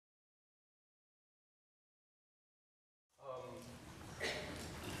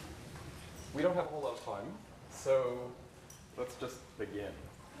we don't have a whole lot of time, so let's just begin.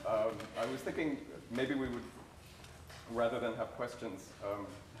 I was thinking maybe we would, rather than have questions,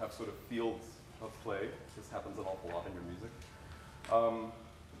 have sort of fields of play. This happens an awful lot in your music.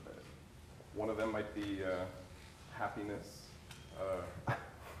 One of them might be happiness.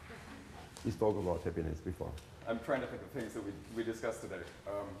 We spoke about happiness before. I'm trying to think of things that we discussed today.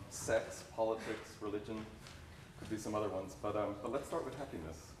 Sex, politics, religion, could be some other ones, but let's start with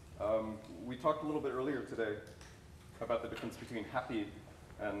happiness. We talked a little bit earlier today about the difference between happy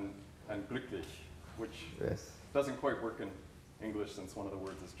and glücklich, which doesn't quite work in English since one of the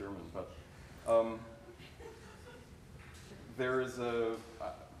words is German, but there is a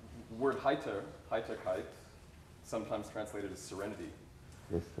word Heiterkeit, sometimes translated as serenity.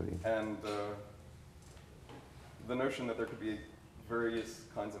 Yes, sorry. And the notion that there could be various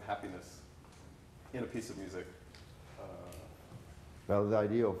kinds of happiness in a piece of music. Well, the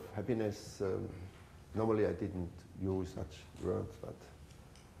idea of happiness, normally I didn't use such words, but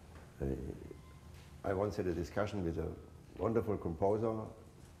I once had a discussion with a wonderful composer,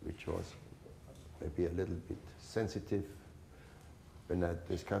 which was maybe a little bit sensitive when I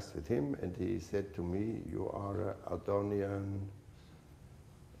discussed with him, and he said to me, "You are an Adornian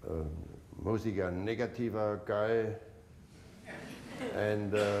Musiker negativer guy,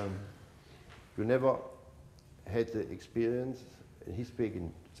 and you never had the experience." He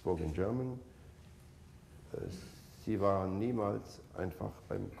spoke in German. Sie waren niemals einfach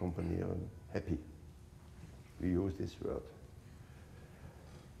beim Komponieren happy. We use this word.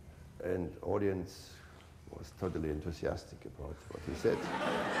 And audience was totally enthusiastic about what he said.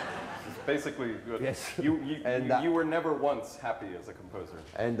 It's basically good. Yes. You were never once happy as a composer.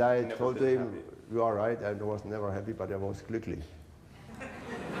 And I told him, "You are right, I was never happy, but I was glücklich."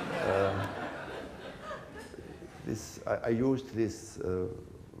 I used this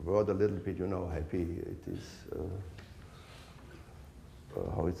word a little bit, you know, happy. It is,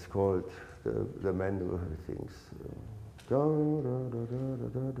 how it's called, the man who thinks,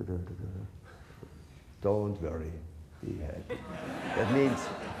 don't worry, be happy.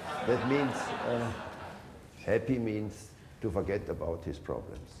 That means happy means to forget about his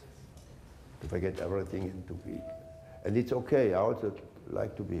problems, to forget everything and to be, and it's okay, I also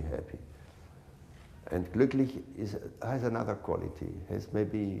like to be happy. And glücklich has another quality, has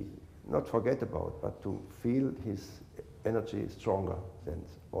maybe not forget about, but to feel his energy stronger than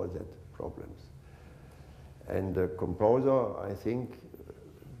all that problems. And the composer, I think,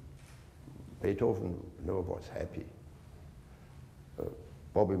 Beethoven never was happy.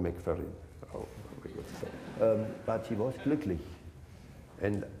 Bobby McFerrin, but he was glücklich.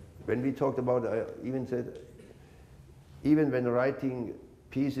 And when we talked about, I even said, even when writing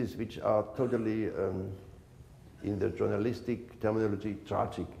pieces which are totally, in the journalistic terminology,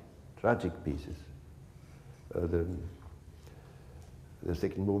 tragic pieces. The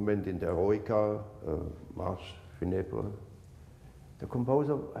second movement in the Eroica, March Funèbre, the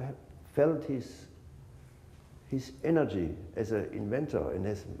composer felt his energy as an inventor and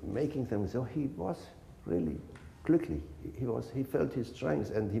as making them, so he was really glücklich. He felt his strength,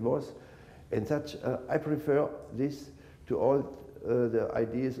 and he was, and such, I prefer this to all the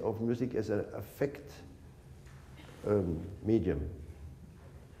ideas of music as an affect medium.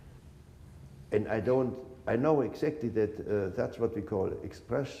 And I know exactly that that's what we call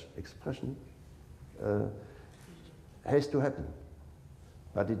expression has to happen.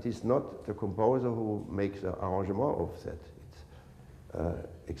 But it is not the composer who makes an arrangement of that.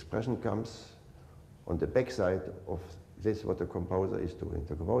 Expression comes on the backside of this, what the composer is doing.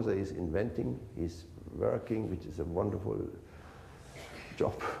 The composer is inventing, he's working, which is a wonderful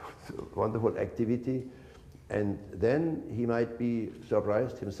job, wonderful activity, and then he might be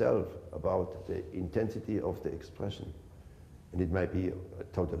surprised himself about the intensity of the expression. And it might be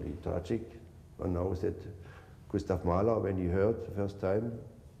totally tragic. One knows that Gustav Mahler, when he heard the first time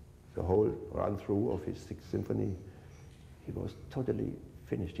the whole run-through of his Sixth Symphony, he was totally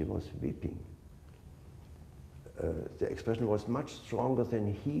finished, he was weeping. The expression was much stronger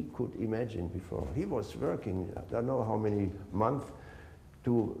than he could imagine before. He was working, I don't know how many months,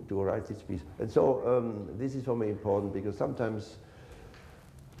 to write this piece. And so this is for me important, because sometimes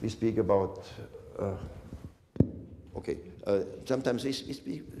we speak about, sometimes we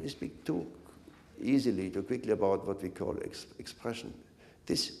speak too easily, too quickly about what we call expression.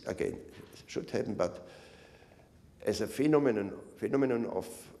 This, again, should happen, but as a phenomenon of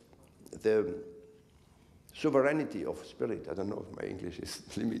the sovereignty of spirit, I don't know if my English is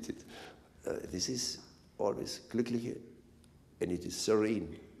limited, this is always glücklich, and it is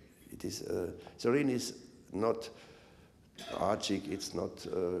serene. It is serene is not tragic, it's not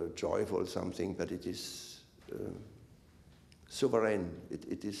joyful something, but it is sovereign.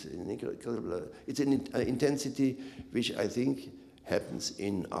 It is an incredible, it's an intensity which I think happens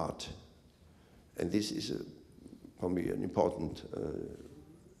in art. And this is for me an important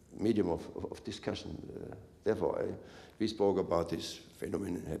medium of discussion. Therefore, we spoke about this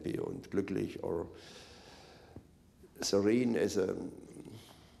phenomenon, happy und glücklich, or serene as a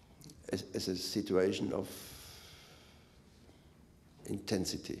situation of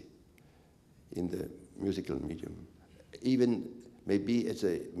intensity in the musical medium. Even maybe as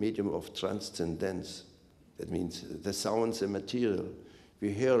a medium of transcendence. That means the sounds, the material.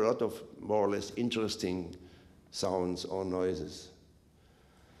 We hear a lot of more or less interesting sounds or noises.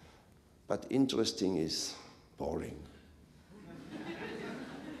 But interesting is boring.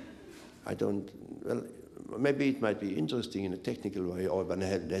 I don't, well, maybe it might be interesting in a technical way, or one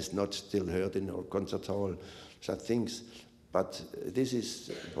has not still heard in our concert hall such things. But this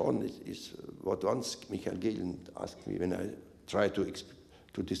is what once Michael Gehlen asked me when I tried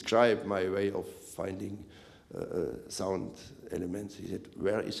to describe my way of finding sound elements. He said,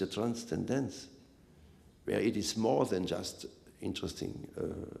 where is the transcendence? Where it is more than just interesting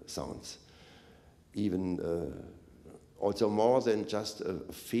sounds. Even also more than just a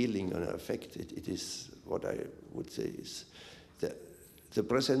feeling and an effect. It is what I would say is the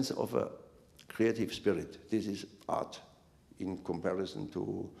presence of a creative spirit. This is art in comparison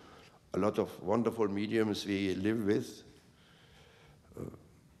to a lot of wonderful mediums we live with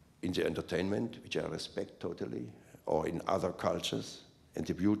in the entertainment, which I respect totally, or in other cultures, and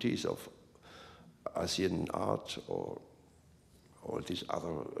the beauties of Asian art or all these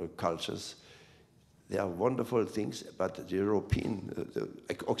other cultures. They are wonderful things, but the European,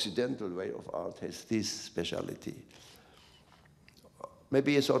 the Occidental way of art has this speciality.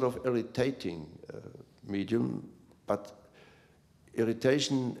 Maybe a sort of irritating medium, but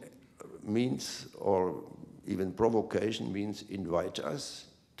irritation means, or even provocation means, invite us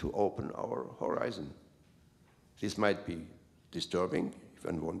to open our horizon. This might be disturbing if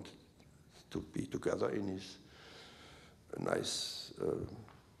one wants to be together in his nice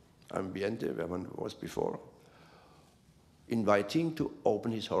ambiente where one was before. Inviting to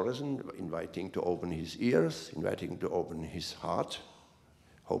open his horizon, inviting to open his ears, inviting to open his heart,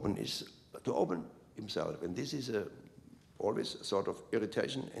 to open himself. And this is always a sort of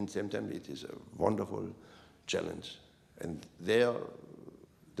irritation, and sometimes it is a wonderful challenge. And there,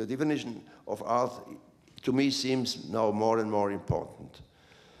 the definition of art, to me, seems now more and more important,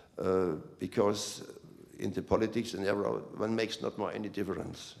 because in the politics and everywhere, one makes not more any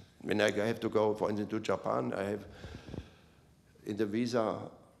difference. When I have to go, for instance, to Japan, I have in the visa,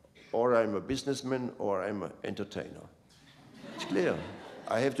 or I'm a businessman or I'm an entertainer. It's clear.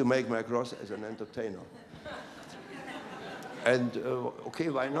 I have to make my cross as an entertainer. And okay,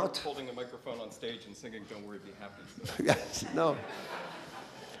 why not? Holding a microphone on stage and singing "Don't Worry, Be Happy." So. Yes, no.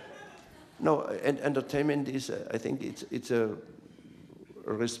 No, and entertainment is, I think it's a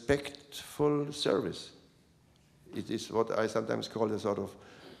respectful service. It is what I sometimes call a sort of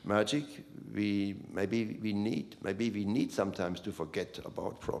magic. Maybe we need sometimes to forget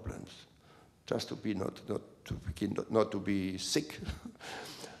about problems, just to be not to be sick.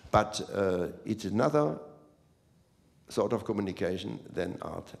 But it's another sort of communication than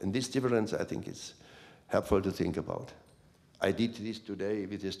art, and this difference I think is helpful to think about. I did this today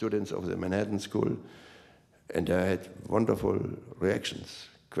with the students of the Manhattan School, and I had wonderful reactions,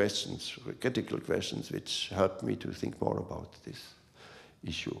 questions, critical questions, which helped me to think more about this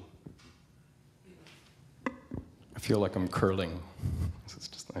issue. I feel like I'm curling.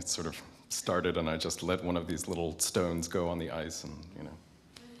 I sort of started and I just let one of these little stones go on the ice, and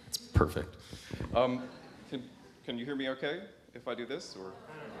it's perfect. Can you hear me okay if I do this, or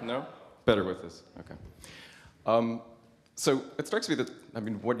no? Better with this, okay. So it strikes me that,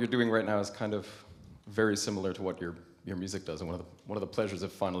 what you're doing right now is kind of very similar to what your music does. And one of the pleasures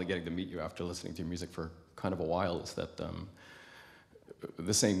of finally getting to meet you after listening to your music for kind of a while is that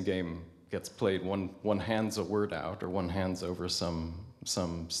the same game gets played. One hands a word out, or one hands over some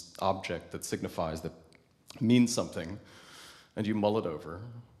object that signifies, that means something, and you mull it over,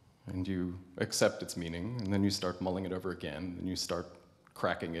 and you accept its meaning, and then you start mulling it over again, and you start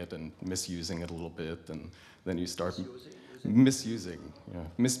cracking it and misusing it a little bit, and then you start misusing,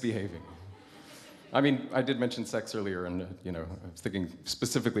 misbehaving. I did mention sex earlier, and I was thinking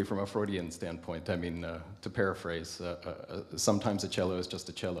specifically from a Freudian standpoint. To paraphrase, sometimes a cello is just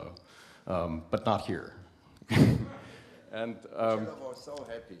a cello, but not here. And cello was so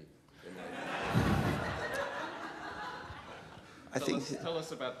happy. Tell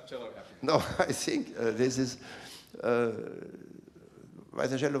us about cello happiness. No, I think this is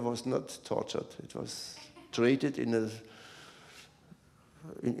the cello was not tortured. It was treated in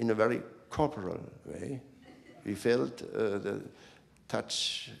a very corporal way. We felt the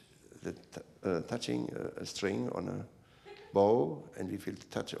touching a string on a bow, and we feel the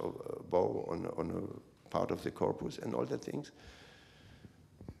touch of a bow on a part of the corpus and all the things.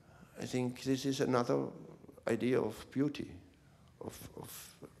 I think this is another idea of beauty, of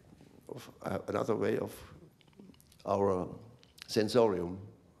another way of our sensorium,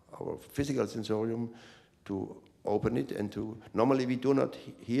 our physical sensorium, to open it and to. Normally we do not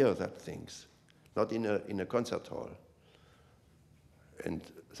hear that things, not in a concert hall. And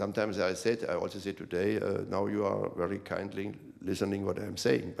sometimes I also said today, now you are very kindly listening what I'm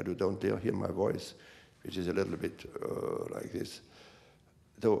saying, but you don't dare hear my voice, which is a little bit like this.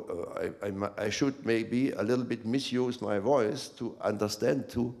 So I should maybe a little bit misuse my voice to understand,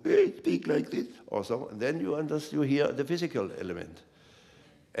 to speak like this or so, and then you hear the physical element.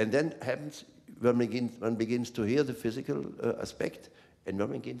 And then happens, one begins to hear the physical aspect, and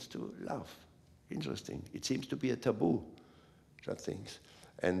one begins to laugh. Interesting. It seems to be a taboo, such things.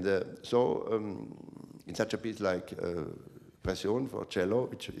 And in such a piece like Passion for cello,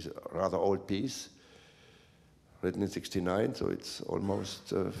 which is a rather old piece, written in '69, so it's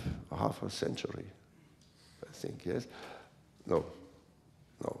almost half a century, I think, yes? No,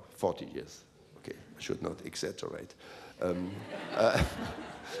 40 years. Okay, I should not exaggerate. And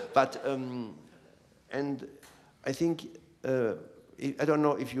I think, I don't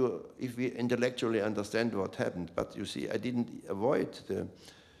know if we intellectually understand what happened, but you see, I didn't avoid the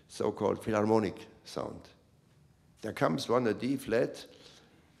so-called philharmonic sound. There comes one, a D flat,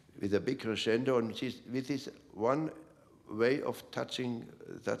 with a big crescendo, and with this one way of touching,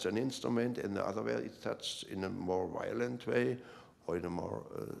 that's an instrument, and the other way it's touched in a more violent way, or in a more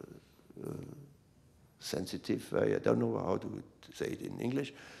sensitive way. I don't know how to say it in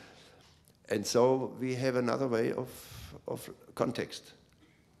English. And so we have another way of context.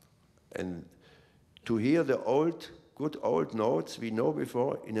 And to hear the good old notes we know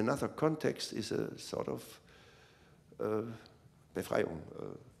before in another context is a sort of Befreiung.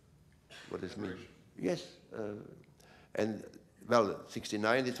 What does it mean? Yes. And, well,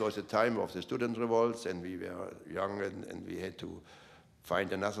 '69, it was the time of the student revolts, and we were young, and we had to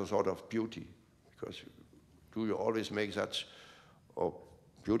find another sort of beauty. Because do you always make such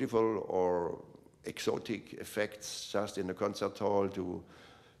beautiful or exotic effects just in a concert hall to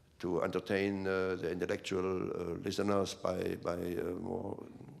entertain the intellectual listeners by more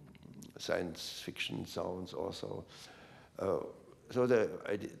science fiction sounds also? So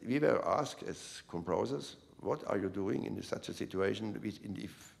we were asked as composers, what are you doing in such a situation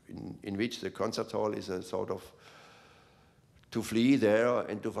in which the concert hall is a sort of to flee there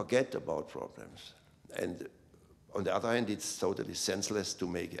and to forget about problems? And on the other hand, it's totally senseless to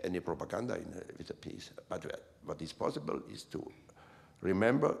make any propaganda with a piece. But what is possible is to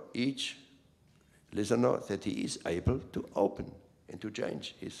remember each listener that he is able to open and to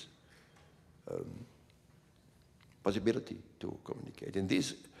change his possibility to communicate. And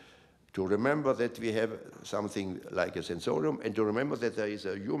this, to remember that we have something like a sensorium, and to remember that there is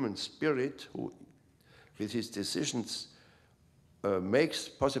a human spirit who, with his decisions, makes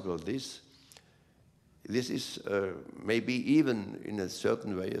possible this. This is maybe even in a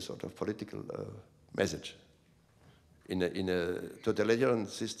certain way a sort of political message. In a totalitarian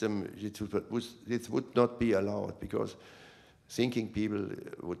system, it would not be allowed, because thinking people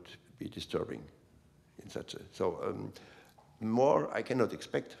would be disturbing in such a. So more I cannot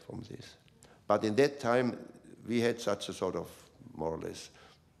expect from this. But in that time, we had such a sort of, more or less,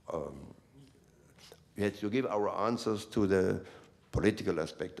 we had to give our answers to the political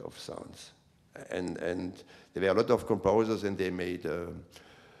aspect of sounds. And there were a lot of composers, and they made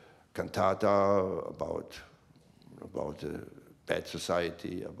cantata about bad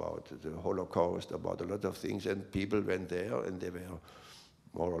society, about the Holocaust, about a lot of things, and people went there, and they were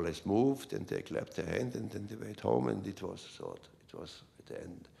more or less moved, and they clapped their hand, and then they went home, and it was at the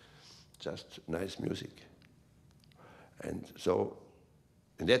end just nice music. And so,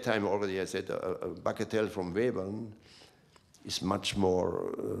 in that time already, I said a bagatelle from Webern is much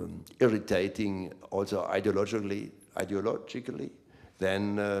more irritating, also ideologically,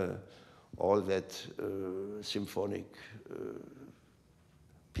 than all that symphonic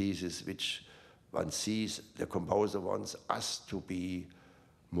pieces which one sees the composer wants us to be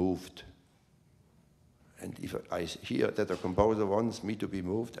moved. And if I hear that a composer wants me to be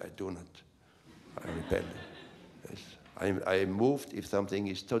moved, I do not. I rebel. Yes. I am moved if something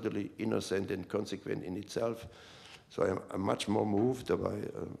is totally innocent and consequent in itself. So I'm much more moved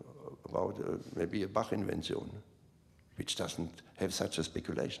about maybe a Bach invention which doesn't have such a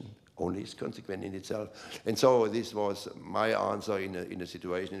speculation, only is consequent in itself. And so this was my answer in a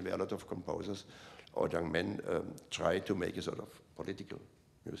situation where a lot of composers or young men try to make a sort of political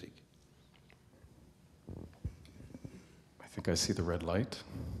music. I think I see the red light.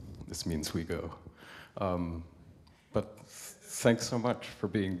 This means we go. But thanks so much for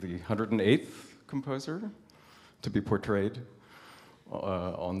being the 108th composer to be portrayed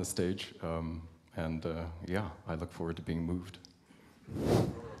on the stage. Yeah, I look forward to being moved.